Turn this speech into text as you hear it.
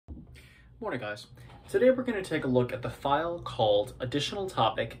Morning guys. Today we're going to take a look at the file called Additional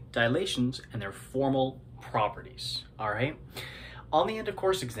Topic Dilations and their Formal Properties. Alright? On the end of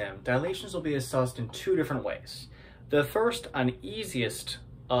course exam, dilations will be assessed in two different ways. The first and easiest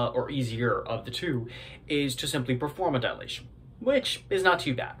or easier of the two is to simply perform a dilation, which is not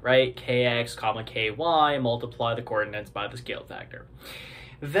too bad, right? Kx comma ky, multiply the coordinates by the scale factor.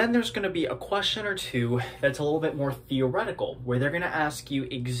 Then there's going to be a question or two that's a little bit more theoretical, where they're going to ask you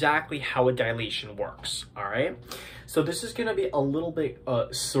exactly how a dilation works, all right? So this is going to be a little bit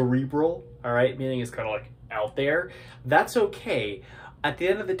cerebral, all right? Meaning it's kind of like out there. That's okay. At the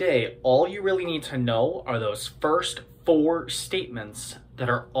end of the day, all you really need to know are those first four statements that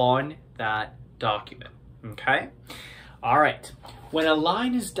are on that document, okay? All right. When a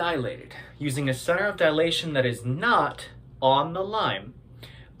line is dilated using a center of dilation that is not on the line,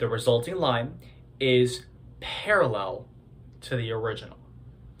 the resulting line is parallel to the original.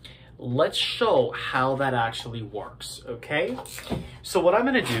 Let's show how that actually works, okay? So what I'm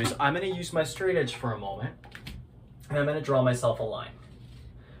gonna do is I'm gonna use my straight edge for a moment, and I'm gonna draw myself a line.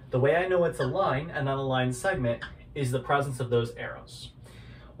 The way I know it's a line and not a line segment is the presence of those arrows.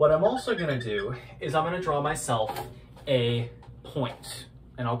 What I'm also gonna do is I'm gonna draw myself a point,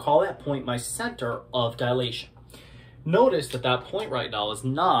 and I'll call that point my center of dilation. Notice that that point right now is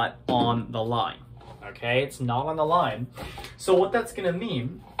not on the line, okay? It's not on the line. So what that's gonna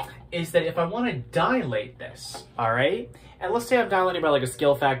mean is that if I wanna dilate this, all right? And let's say I'm dilating by like a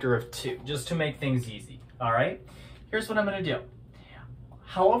scale factor of 2, just to make things easy, all right? Here's what I'm gonna do.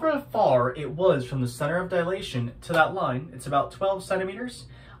 However far it was from the center of dilation to that line, it's about 12 centimeters,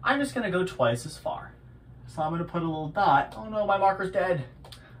 I'm just gonna go twice as far. So I'm gonna put a little dot. Oh no, my marker's dead.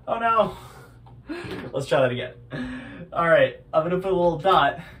 Oh no. Let's try that again. All right, I'm gonna put a little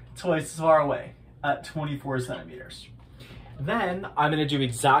dot twice as far away at 24 centimeters. Then I'm gonna do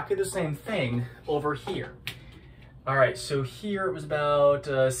exactly the same thing over here. All right, so here it was about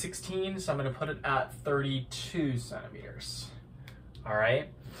 16, so I'm gonna put it at 32 centimeters. All right,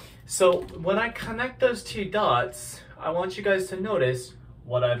 so when I connect those two dots, I want you guys to notice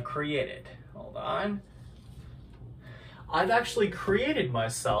what I've created. Hold on. I've actually created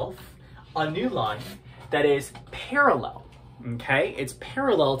myself a new line that is parallel, okay? It's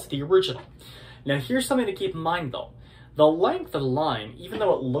parallel to the original. Now here's something to keep in mind though. The length of the line, even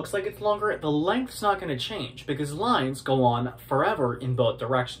though it looks like it's longer, the length's not gonna change because lines go on forever in both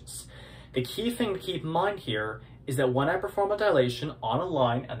directions. The key thing to keep in mind here is that when I perform a dilation on a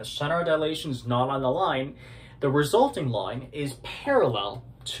line and the center of dilation is not on the line, the resulting line is parallel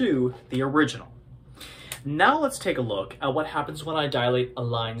to the original. Now let's take a look at what happens when I dilate a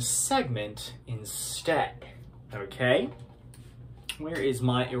line segment instead, okay? Where is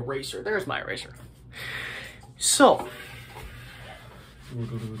my eraser? There's my eraser. So,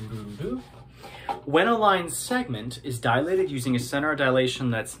 when a line segment is dilated using a center of dilation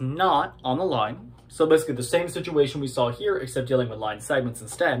that's not on the line, so basically the same situation we saw here except dealing with line segments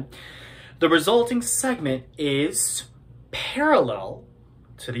instead, the resulting segment is parallel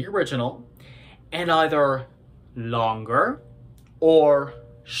to the original and either longer or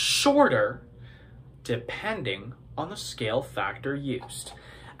shorter depending on the scale factor used.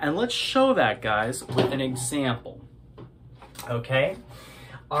 And let's show that, guys, with an example, okay?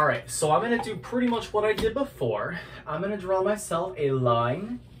 All right, so I'm gonna do pretty much what I did before. I'm gonna draw myself a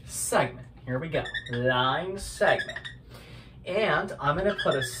line segment. Here we go, line segment. And I'm gonna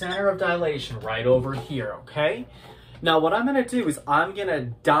put a center of dilation right over here, okay? Now what I'm gonna do is I'm gonna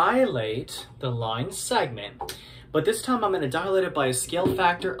dilate the line segment, but this time I'm gonna dilate it by a scale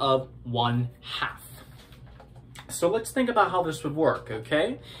factor of 1/2. So let's think about how this would work,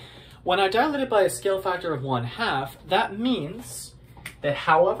 okay? When I dilate it by a scale factor of 1/2, that means that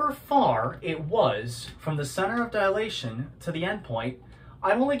however far it was from the center of dilation to the endpoint,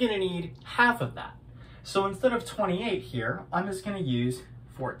 I'm only gonna need half of that. So instead of 28 here, I'm just gonna use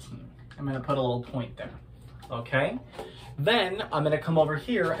 14. I'm gonna put a little point there. Okay, then I'm gonna come over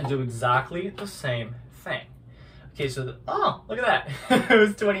here and do exactly the same thing. Okay, so, oh, look at that. It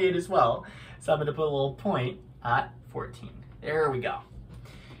was 28 as well. So I'm gonna put a little point at 14. There we go.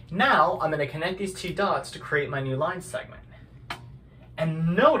 Now I'm gonna connect these two dots to create my new line segment.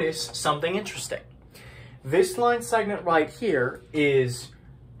 And notice something interesting. This line segment right here is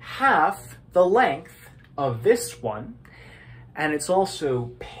half the length of this one, and it's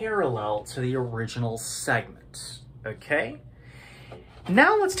also parallel to the original segment. Okay,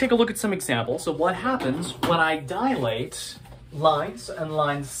 now let's take a look at some examples of what happens when I dilate lines and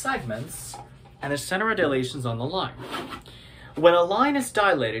line segments and a center of dilations on the line. When a line is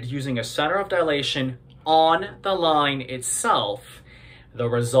dilated using a center of dilation on the line itself, the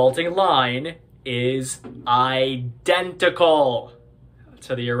resulting line is identical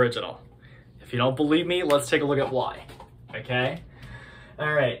to the original. If you don't believe me, let's take a look at why, okay?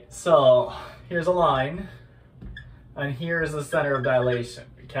 All right, so here's a line, and here's the center of dilation,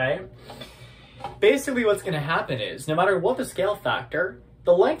 okay? Basically what's gonna happen is, no matter what the scale factor,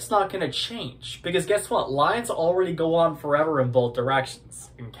 the length's not gonna change, because guess what? Lines already go on forever in both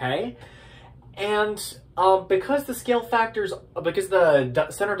directions, okay? And because the scale factors, because the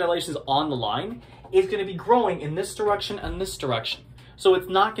center of dilation is on the line, it's gonna be growing in this direction and this direction. So it's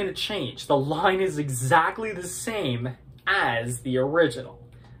not gonna change. The line is exactly the same as the original,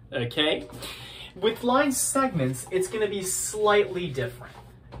 okay? With line segments, it's gonna be slightly different.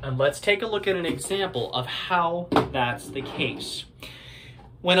 And let's take a look at an example of how that's the case.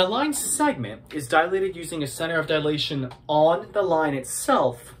 When a line segment is dilated using a center of dilation on the line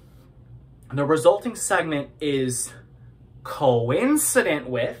itself, the resulting segment is coincident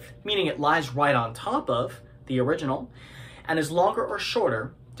with, meaning it lies right on top of the original, and is longer or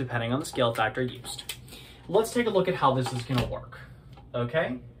shorter, depending on the scale factor used. Let's take a look at how this is gonna work,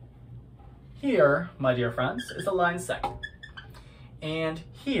 okay? Here, my dear friends, is a line segment. And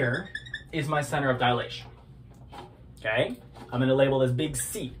here is my center of dilation, okay? I'm gonna label this big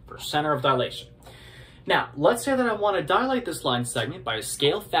C for center of dilation. Now, let's say that I wanna dilate this line segment by a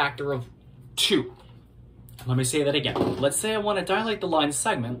scale factor of 2. Let me say that again. Let's say I wanna dilate the line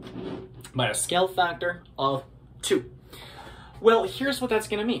segment by a scale factor of 2. Well, here's what that's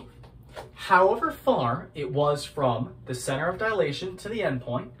gonna mean. However far it was from the center of dilation to the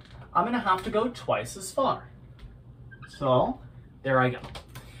endpoint, I'm gonna have to go twice as far. So, there I go.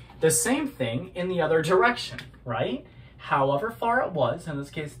 The same thing in the other direction, right? However far it was, in this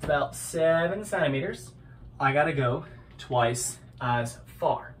case it's about 7 centimeters, I gotta go twice as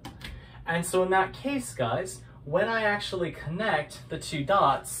far. And so in that case, guys, when I actually connect the two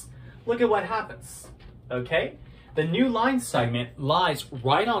dots, look at what happens, okay? The new line segment lies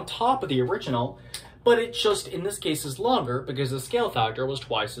right on top of the original, but it just, in this case, is longer because the scale factor was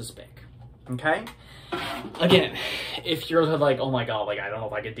twice as big, okay? Again, if you're like, oh my God, like, I don't know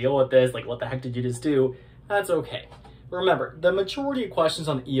if I could deal with this, like, what the heck did you just do? That's okay. Remember, the majority of questions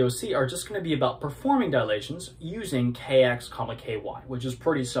on the EOC are just gonna be about performing dilations using KX, KY, which is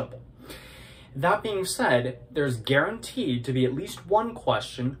pretty simple. That being said, there's guaranteed to be at least one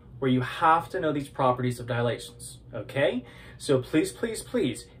question where you have to know these properties of dilations, okay? So please, please,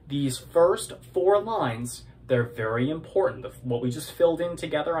 please, these first 4 lines, they're very important. What we just filled in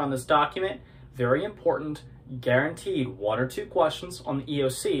together on this document, very important, guaranteed 1 or 2 questions on the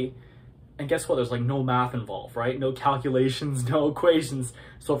EOC. And guess what? There's like no math involved, right? No calculations, no equations.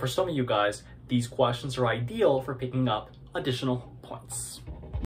 So for some of you guys, these questions are ideal for picking up additional points.